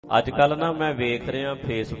ਅੱਜ ਕੱਲ ਨਾ ਮੈਂ ਵੇਖ ਰਿਹਾ,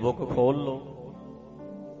 ਫੇਸਬੁੱਕ ਖੋਲ ਲਓ,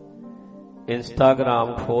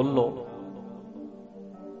 ਇੰਸਟਾਗ੍ਰਾਮ ਖੋਲ ਲਓ,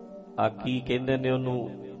 ਆ ਕੀ ਕਹਿੰਦੇ ਨੇ ਉਹਨੂੰ,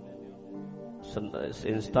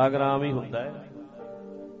 ਇੰਸਟਾਗ੍ਰਾਮ ਹੀ ਹੁੰਦਾ ਹੈ,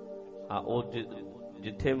 ਉਹ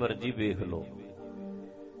ਜਿੱਥੇ ਮਰਜ਼ੀ ਵੇਖ ਲਓ।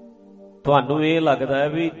 ਤੁਹਾਨੂੰ ਇਹ ਲੱਗਦਾ ਹੈ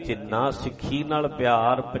ਵੀ ਜਿੰਨਾ ਸਿੱਖੀ ਨਾਲ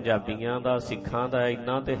ਪਿਆਰ ਪੰਜਾਬੀਆਂ ਦਾ, ਸਿੱਖਾਂ ਦਾ,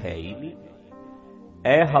 ਇੰਨਾ ਤੇ ਹੈ ਹੀ ਨਹੀਂ।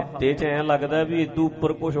 ਇਹ ਹਫ਼ਤੇ 'ਚ ਐਂ ਲੱਗਦਾ ਵੀ ਇਦੋਂ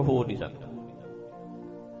ਉੱਪਰ ਕੁਝ ਹੋ ਨਹੀਂ ਸਕਦਾ।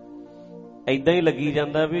 ਏਦਾਂ ਹੀ ਲੱਗੀ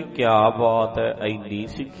ਜਾਂਦਾ ਵੀ ਕਿਆ ਬਾਤ ਹੈ, ਇੰਨੀ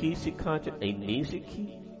ਸਿੱਖੀ ਸਿੱਖਾਂ 'ਚ, ਇੰਨੀ ਸਿੱਖੀ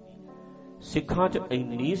ਸਿੱਖਾਂ 'ਚ,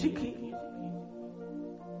 ਇੰਨੀ ਸਿੱਖੀ।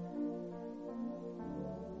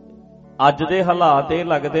 ਅੱਜ ਦੇ ਹਾਲਾਤ ਇਹ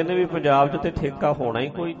ਲੱਗਦੇ ਨੇ ਵੀ ਪੰਜਾਬ 'ਚ ਤੇ ਠੇਕਾ ਹੋਣਾ ਹੀ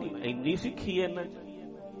ਕੋਈ ਨਹੀਂ, ਇੰਨੀ ਸਿੱਖੀ ਹੈ ਇਹਨਾਂ 'ਚ।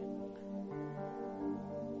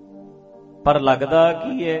 ਪਰ ਲੱਗਦਾ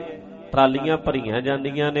ਕੀ ਹੈ, ਟਰਾਲੀਆਂ ਭਰੀਆਂ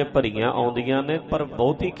ਜਾਂਦੀਆਂ ਨੇ, ਭਰੀਆਂ ਆਉਂਦੀਆਂ ਨੇ, ਪਰ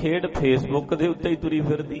ਬਹੁਤੀ ਖੇਡ ਫੇਸਬੁੱਕ ਦੇ ਉੱਤੇ ਹੀ ਤੁਰੀ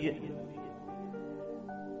ਫਿਰਦੀ ਹੈ।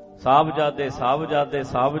 ਸਾਹਿਬਜ਼ਾਦੇ ਸਾਹਿਬਜ਼ਾਦੇ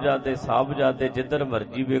ਸਾਹਿਬਜ਼ਾਦੇ ਸਾਹਿਬਜ਼ਾਦੇ ਜਿੱਧਰ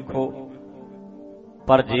ਮਰਜ਼ੀ ਵੇਖੋ।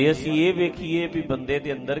 ਪਰ ਜੇ ਅਸੀਂ ਇਹ ਵੇਖੀਏ ਵੀ ਬੰਦੇ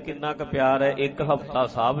ਦੇ ਅੰਦਰ ਕਿੰਨਾ ਕੁ ਪਿਆਰ ਹੈ, ਇੱਕ ਹਫ਼ਤਾ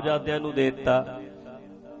ਸਾਹਿਬਜ਼ਾਦਿਆਂ ਨੂੰ ਦੇ ਦਿੱਤਾ,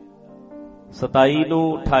 27 ਨੂੰ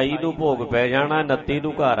 28 ਨੂੰ ਭੋਗ ਪੈ ਜਾਣਾ, 29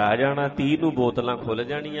 ਨੂੰ ਘਰ ਆ ਜਾਣਾ, 30 ਨੂੰ ਬੋਤਲਾਂ ਖੁੱਲ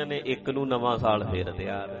ਜਾਣੀਆਂ ਨੇ, 1 ਨੂੰ ਨਵਾਂ ਸਾਲ ਫੇਰ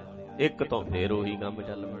ਤਿਆਰ ਹੈ, 1 ਤੋਂ ਫੇਰ ਉਹੀ ਕੰਮ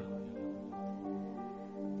ਚੱਲ ਪੈਣਾ।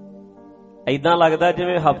 ਏਦਾਂ ਲੱਗਦਾ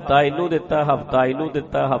ਜਿਵੇਂ ਹਫ਼ਤਾ ਇਹਨੂੰ ਦਿੱਤਾ, ਹਫ਼ਤਾ ਇਹਨੂੰ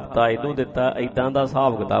ਦਿੱਤਾ, ਹਫ਼ਤਾ ਇਹਨੂੰ ਦਿੱਤਾ। ਏਦਾਂ ਦਾ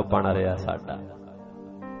ਹਿਸਾਬ ਕਿਤਾਬ ਬਣ ਰਿਹਾ ਸਾਡਾ।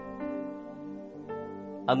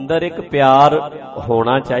 ਅੰਦਰ ਇੱਕ ਪਿਆਰ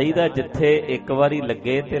ਹੋਣਾ ਚਾਹੀਦਾ, ਜਿੱਥੇ ਇੱਕ ਵਾਰੀ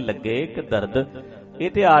ਲੱਗੇ ਤੇ ਲੱਗੇ ਇੱਕ ਦਰਦ।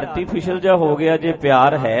 ਇਹ ਤੇ ਆਰਟੀਫਿਸ਼ਲ ਜਿਹਾ ਹੋ ਗਿਆ। ਜੇ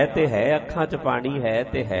ਪਿਆਰ ਹੈ ਤੇ ਹੈ, ਅੱਖਾਂ 'ਚ ਪਾਣੀ ਹੈ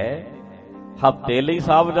ਤੇ ਹੈ। ਹਫ਼ਤੇ ਲਈ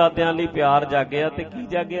ਸਾਹਿਬਜ਼ਾਦਿਆਂ ਲਈ ਪਿਆਰ ਜਾਗਿਆ ਤੇ ਕੀ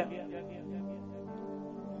ਜਾਗਿਆ?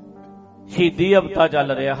 ਸ਼ਹੀਦੀ ਹਫ਼ਤਾ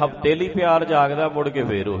ਚੱਲ ਰਿਹਾ, ਹਫ਼ਤੇ ਲਈ ਪਿਆਰ ਜਾਗਦਾ, ਮੁੜ ਕੇ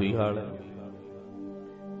ਫੇਰ ਉਹੀ ਹਾਲ ਹੈ।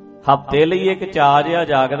 ਹਫ਼ਤੇ ਲਈ ਇੱਕ ਚਾਅ ਜਿਹਾ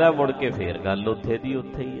ਜਾਗਦਾ, ਮੁੜ ਕੇ ਫੇਰ ਗੱਲ ਉੱਥੇ ਦੀ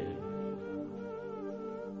ਉੱਥੇ ਹੀ ਹੈ।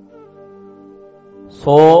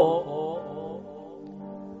 ਸੋ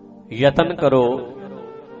ਯਤਨ ਕਰੋ,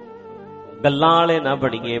 ਗੱਲਾਂ ਵਾਲੇ ਨਾ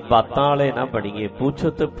ਬਣੀਏ, ਬਾਤਾਂ ਵਾਲੇ ਨਾ ਬਣੀਏ।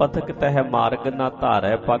 ਪੁੱਛਤ ਪਥਕ ਤਹਿ ਮਾਰਗ ਨਾ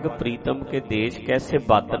ਧਾਰੈ, ਪਗ ਪ੍ਰੀਤਮ ਕੇ ਦੇਸ਼ ਕੈਸੇ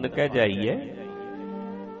ਬਾਤਨ ਕਹਿ ਜਾਈਏ।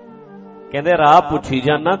 ਕਹਿੰਦੇ ਰਾਹ ਪੁੱਛੀ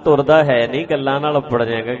ਜਾਣਾ, ਤੁਰਦਾ ਹੈ ਨਹੀਂ, ਗੱਲਾਂ ਨਾਲ ਉੱਪੜ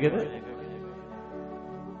ਜਾਏਗਾ ਕਿਤੇ।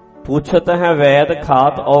 ਪੁੱਛਤ ਹੈ ਵੈਦ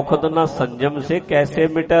ਖਾਤ ਔਖਦ ਨਾ ਸੰਜਮ ਸੇ, ਕੈਸੇ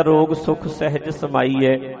ਮਿਟੈ ਰੋਗ ਸੁਖ ਸਹਿਜ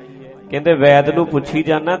ਸਮਾਈਏ। ਕਹਿੰਦੇ ਵੈਦ ਨੂੰ ਪੁੱਛੀ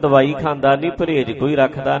ਜਾਣਾ, ਦਵਾਈ ਖਾਂਦਾ ਨਹੀਂ, ਪਰਹੇਜ ਕੋਈ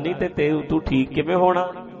ਰੱਖਦਾ ਨਹੀਂ, ਤੇ ਤੂੰ ਠੀਕ ਕਿਵੇਂ ਹੋਣਾ?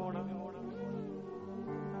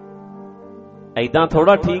 ਏਦਾਂ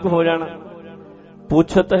ਥੋੜਾ ਠੀਕ ਹੋ ਜਾਣਾ।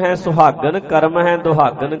 ਪੁੱਛਤ ਹੈ ਸੁਹਾਗਨ ਕਰਮ ਹੈ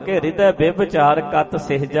ਦੁਹਾਗਨ ਕੇ, ਹਿਰਦੈ ਬੇਵਿਚਾਰ ਕਤ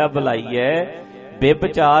ਸਹਿਜਾ ਬੁਲਾਈਐ।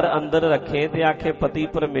 ਬੇਵਿਚਾਰ ਅੰਦਰ ਰੱਖੇ ਤੇ ਆਖੇ ਪਤੀ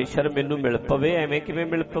ਪਰਮੇਸ਼ਰ ਮੈਨੂੰ ਮਿਲ ਪਵੇ, ਐਵੇਂ ਕਿਵੇਂ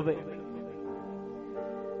ਮਿਲ ਪਵੇ?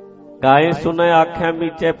 ਗਾਏ ਸੁਣੈ ਆਖੈ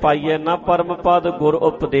ਮੀਚੈ ਪਾਈਐ, ਨਾ ਪਰਮ ਪਦ ਗੁਰ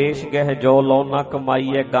ਉਪਦੇਸ਼ ਗਹਿ ਜੋ ਲੋ ਨਾ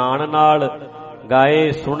ਕਮਾਈਐ। ਗਾਣ ਨਾਲ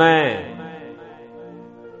ਗਾਏ ਸੁਣੈ,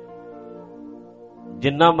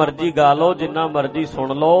 ਜਿੰਨਾ ਮਰਜੀ ਗਾ ਲਓ, ਜਿੰਨਾ ਮਰਜੀ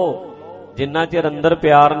ਸੁਣ ਲਓ, ਜਿੰਨਾ ਚਿਰ ਅੰਦਰ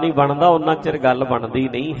ਪਿਆਰ ਨਹੀਂ ਬਣਦਾ ਉਹਨਾਂ ਚਿਰ ਗੱਲ ਬਣਦੀ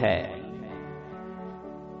ਨਹੀਂ ਹੈ।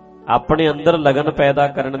 ਆਪਣੇ ਅੰਦਰ ਲਗਨ ਪੈਦਾ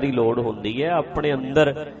ਕਰਨ ਦੀ ਲੋੜ ਹੁੰਦੀ ਹੈ। ਆਪਣੇ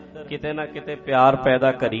ਅੰਦਰ ਕਿਤੇ ਨਾ ਕਿਤੇ ਪਿਆਰ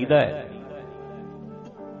ਪੈਦਾ ਕਰੀਦਾ ਹੈ,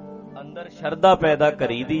 ਅੰਦਰ ਸ਼ਰਧਾ ਪੈਦਾ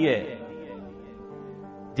ਕਰੀਦੀ ਹੈ।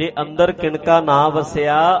 ਜੇ ਅੰਦਰ ਕਿਣਕਾ ਨਾ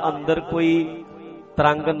ਵਸਿਆ, ਅੰਦਰ ਕੋਈ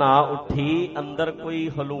ਤਰੰਗ ਨਾ ਉੱਠੀ, ਅੰਦਰ ਕੋਈ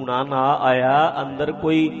ਹਲੂਣਾ ਨਾ ਆਇਆ, ਅੰਦਰ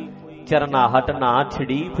ਕੋਈ ਚਰਨਾਹਟ ਨਾ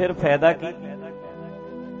ਛਿੜੀ, ਫਿਰ ਫਾਇਦਾ ਕੀ?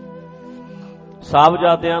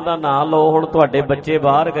 ਸਾਹਿਬਜ਼ਾਦਿਆਂ ਦਾ ਨਾਂ ਲਓ। ਹੁਣ ਤੁਹਾਡੇ ਬੱਚੇ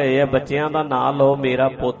ਬਾਹਰ ਗਏ ਆ, ਬੱਚਿਆਂ ਦਾ ਨਾਂ ਲਓ, ਮੇਰਾ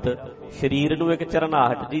ਪੁੱਤ। ਸਰੀਰ ਨੂੰ ਇੱਕ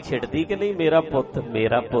ਚਰਨਾਹਟ ਜੀ ਛਿੜਦੀ ਕਿ ਨਹੀਂ? ਮੇਰਾ ਪੁੱਤ,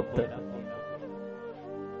 ਮੇਰਾ ਪੁੱਤ।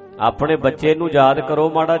 ਆਪਣੇ ਬੱਚੇ ਨੂੰ ਯਾਦ ਕਰੋ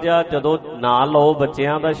ਮਾੜਾ ਜਿਹਾ, ਜਦੋਂ ਨਾਂ ਲਓ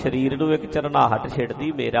ਬੱਚਿਆਂ ਦਾ, ਸਰੀਰ ਨੂੰ ਇੱਕ ਚਰਨਾਹਟ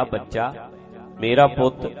ਛਿੜਦੀ, ਮੇਰਾ ਬੱਚਾ, ਮੇਰਾ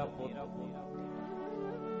ਪੁੱਤ।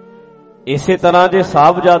 ਇਸੇ ਤਰ੍ਹਾਂ ਜੇ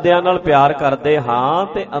ਸਾਹਿਬਜ਼ਾਦਿਆਂ ਨਾਲ ਪਿਆਰ ਕਰਦੇ ਹਾਂ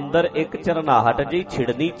ਤੇ ਅੰਦਰ ਇੱਕ ਚਰਨਾਹਟ ਜੀ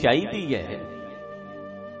ਛਿੜਨੀ ਚਾਹੀਦੀ ਹੈ।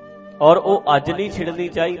 ਔਰ ਉਹ ਅੱਜ ਨਹੀਂ ਛਿੜਨੀ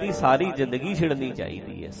ਚਾਹੀਦੀ, ਸਾਰੀ ਜ਼ਿੰਦਗੀ ਛਿੜਨੀ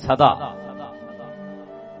ਚਾਹੀਦੀ ਹੈ, ਸਦਾ।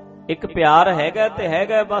 ਇੱਕ ਪਿਆਰ ਹੈਗਾ ਤੇ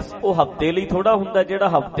ਹੈਗਾ, ਬਸ ਉਹ ਹਫ਼ਤੇ ਲਈ ਥੋੜਾ ਹੁੰਦਾ। ਜਿਹੜਾ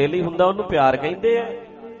ਹਫ਼ਤੇ ਲਈ ਹੁੰਦਾ ਉਹਨੂੰ ਪਿਆਰ ਕਹਿੰਦੇ ਆ।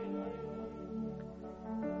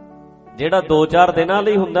 ਜਿਹੜਾ 2-4 ਦਿਨਾਂ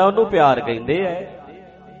ਲਈ ਹੁੰਦਾ ਉਹਨੂੰ ਪਿਆਰ ਕਹਿੰਦੇ ਆ।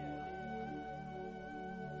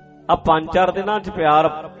 ਆ 5-4 ਦਿਨਾਂ 'ਚ ਪਿਆਰ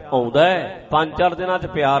ਆਉਂਦਾ ਹੈ, 5-4 ਦਿਨਾਂ 'ਚ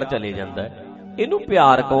ਪਿਆਰ ਚਲੇ ਜਾਂਦਾ ਹੈ, ਇਹਨੂੰ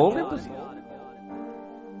ਪਿਆਰ ਕਹੋਗੇ ਤੁਸੀਂ?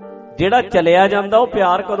 ਜਿਹੜਾ ਚਲਿਆ ਜਾਂਦਾ ਉਹ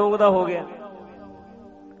ਪਿਆਰ ਕਦੋਂ ਦਾ ਹੋ ਗਿਆ?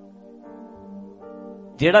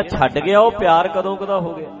 ਜਿਹੜਾ ਛੱਡ ਗਿਆ ਉਹ ਪਿਆਰ ਕਦੋਂ ਦਾ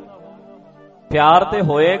ਹੋ ਗਿਆ? ਪਿਆਰ ਤੇ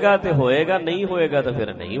ਹੋਏਗਾ ਤੇ ਹੋਏਗਾ, ਨਹੀਂ ਹੋਏਗਾ ਤਾਂ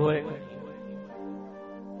ਫਿਰ ਨਹੀਂ ਹੋਏਗਾ।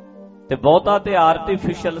 ਤੇ ਬਹੁਤਾ ਤੇ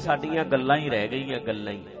ਆਰਟੀਫਿਸ਼ਲ ਸਾਡੀਆਂ ਗੱਲਾਂ ਹੀ ਰਹਿ ਗਈਆਂ,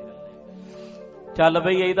 ਗੱਲਾਂ ਹੀ। ਚੱਲ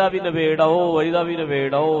ਬਈ ਇਹਦਾ ਵੀ ਨਿਬੇੜ ਆਓ, ਇਹਦਾ ਵੀ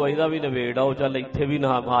ਨਿਬੇੜ ਆਓ, ਇਹਦਾ ਵੀ ਨਿਬੇੜ ਆਓ, ਚੱਲ ਇੱਥੇ ਵੀ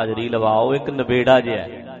ਨਾ ਹਾਜ਼ਰੀ ਲਵਾਓ। ਇੱਕ ਨਿਬੇੜਾ ਜਿਹਾ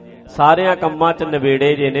ਸਾਰਿਆਂ ਕੰਮਾਂ 'ਚ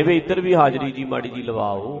ਨਿਬੇੜੇ ਜੇ ਨੇ ਵੀ ਇੱਧਰ ਵੀ ਹਾਜ਼ਰੀ ਜੀ ਮਾੜੀ ਜੀ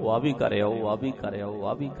ਲਵਾਓ, ਆਹ ਵੀ ਕਰ ਆਓ, ਆਹ ਵੀ ਕਰ ਆਓ,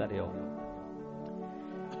 ਆਹ ਵੀ ਕਰ ਆਓ।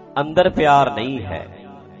 ਅੰਦਰ ਪਿਆਰ ਨਹੀਂ ਹੈ।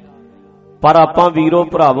 ਪਰ ਆਪਾਂ ਵੀਰੋ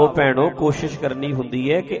ਭਰਾਵੋ ਭੈਣੋ ਕੋਸ਼ਿਸ਼ ਕਰਨੀ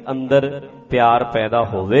ਹੁੰਦੀ ਹੈ ਕਿ ਅੰਦਰ ਪਿਆਰ ਪੈਦਾ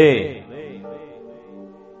ਹੋਵੇ।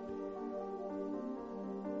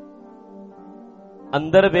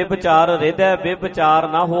 ਅੰਦਰ ਵਿਵਚਾਰ ਹਿਰਦੈ ਵਿਵਚਾਰ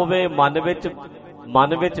ਨਾ ਹੋਵੇ, ਮਨ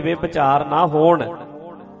ਵਿੱਚ ਵਿਵਚਾਰ ਨਾ ਹੋਣ।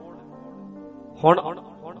 ਹੁਣ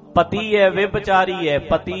ਪਤੀ ਹੈ ਵਿਵਚਾਰੀ ਹੈ,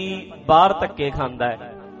 ਪਤੀ ਬਾਹਰ ਧੱਕੇ ਖਾਂਦਾ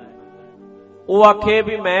ਹੈ, ਉਹ ਆਖੇ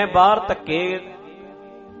ਵੀ ਮੈਂ ਬਾਹਰ ਧੱਕੇ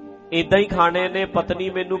ਏਦਾਂ ਹੀ ਖਾਣੇ ਨੇ, ਪਤਨੀ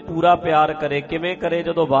ਮੈਨੂੰ ਪੂਰਾ ਪਿਆਰ ਕਰੇ। ਕਿਵੇਂ ਕਰੇ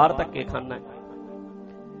ਜਦੋਂ ਬਾਹਰ ਧੱਕੇ ਖਾਣਾ?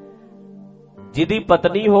 ਜਿਹਦੀ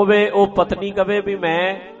ਪਤਨੀ ਹੋਵੇ ਉਹ ਪਤਨੀ ਕਵੇ ਵੀ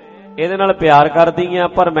ਮੈਂ ਇਹਦੇ ਨਾਲ ਪਿਆਰ ਕਰਦੀ ਆ,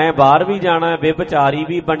 ਪਰ ਮੈਂ ਬਾਹਰ ਵੀ ਜਾਣਾ, ਵਿਵਚਾਰੀ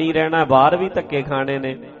ਵੀ ਬਣੀ ਰਹਿਣਾ, ਬਾਹਰ ਵੀ ਧੱਕੇ ਖਾਣੇ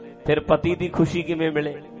ਨੇ, ਫਿਰ ਪਤੀ ਦੀ ਖੁਸ਼ੀ ਕਿਵੇਂ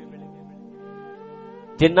ਮਿਲੇ?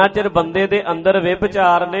 ਜਿੰਨਾ ਚਿਰ ਬੰਦੇ ਦੇ ਅੰਦਰ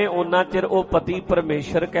ਵਿਵਚਾਰ ਨੇ ਉਹਨਾਂ ਚਿਰ ਉਹ ਪਤੀ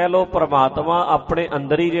ਪਰਮੇਸ਼ਰ ਕਹਿ ਲੋ, ਪਰਮਾਤਮਾ ਆਪਣੇ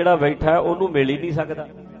ਅੰਦਰ ਹੀ ਜਿਹੜਾ ਬੈਠਾ ਉਹਨੂੰ ਮਿਲ ਹੀ ਨਹੀਂ ਸਕਦਾ।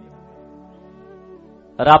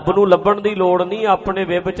 ਰੱਬ ਨੂੰ ਲੱਭਣ ਦੀ ਲੋੜ ਨਹੀਂ, ਆਪਣੇ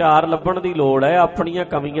ਵਿਵਚਾਰ ਲੱਭਣ ਦੀ ਲੋੜ ਹੈ, ਆਪਣੀਆਂ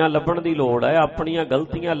ਕਮੀਆਂ ਲੱਭਣ ਦੀ ਲੋੜ ਹੈ, ਆਪਣੀਆਂ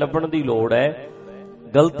ਗਲਤੀਆਂ ਲੱਭਣ ਦੀ ਲੋੜ ਹੈ।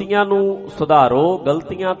 ਗਲਤੀਆਂ ਨੂੰ ਸੁਧਾਰੋ,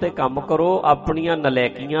 ਗਲਤੀਆਂ ਤੇ ਕੰਮ ਕਰੋ, ਆਪਣੀਆਂ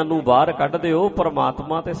ਨਲੈਕੀਆਂ ਨੂੰ ਬਾਹਰ ਕੱਢ ਦਿਓ।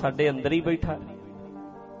 ਪਰਮਾਤਮਾ ਤੇ ਸਾਡੇ ਅੰਦਰ ਹੀ ਬੈਠਾ,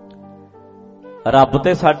 ਰੱਬ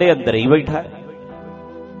ਤੇ ਸਾਡੇ ਅੰਦਰ ਹੀ ਬੈਠਾ।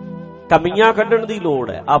 ਕਮੀਆਂ ਕੱਢਣ ਦੀ ਲੋੜ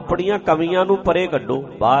ਹੈ, ਆਪਣੀਆਂ ਕਮੀਆਂ ਨੂੰ ਪਰੇ ਕੱਢੋ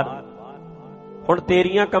ਬਾਹਰ। ਹੁਣ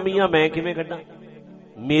ਤੇਰੀਆਂ ਕਮੀਆਂ ਮੈਂ ਕਿਵੇਂ ਕੱਢਾਂ?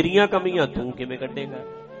 ਮੇਰੀਆਂ ਕਮੀਆਂ ਤੂੰ ਕਿਵੇਂ ਕੱਢੇਗਾ?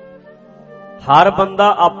 ਹਰ ਬੰਦਾ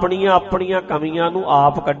ਆਪਣੀਆਂ ਆਪਣੀਆਂ ਕਮੀਆਂ ਨੂੰ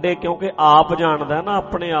ਆਪ ਕੱਢੇ, ਕਿਉਂਕਿ ਆਪ ਜਾਣਦਾ ਨਾ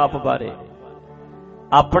ਆਪਣੇ ਆਪ ਬਾਰੇ।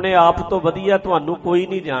 ਆਪਣੇ ਆਪ ਤੋਂ ਵਧੀਆ ਤੁਹਾਨੂੰ ਕੋਈ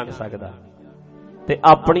ਨਹੀਂ ਜਾਣ ਸਕਦਾ, ਤੇ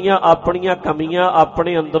ਆਪਣੀਆਂ ਆਪਣੀਆਂ ਕਮੀਆਂ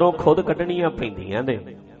ਆਪਣੇ ਅੰਦਰੋਂ ਖੁਦ ਕੱਢਣੀਆਂ ਪੈਂਦੀਆਂ ਨੇ।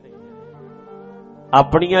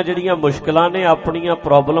 ਆਪਣੀਆਂ ਜਿਹੜੀਆਂ ਮੁਸ਼ਕਲਾਂ ਨੇ, ਆਪਣੀਆਂ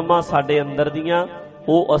ਪ੍ਰੋਬਲਮਾਂ ਸਾਡੇ ਅੰਦਰ ਦੀਆਂ,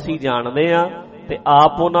 ਉਹ ਅਸੀਂ ਜਾਣਦੇ ਆ ਤੇ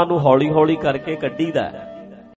ਆਪ ਉਹਨਾਂ ਨੂੰ ਹੌਲੀ ਹੌਲੀ ਕਰਕੇ ਕੱਢੀਦਾ।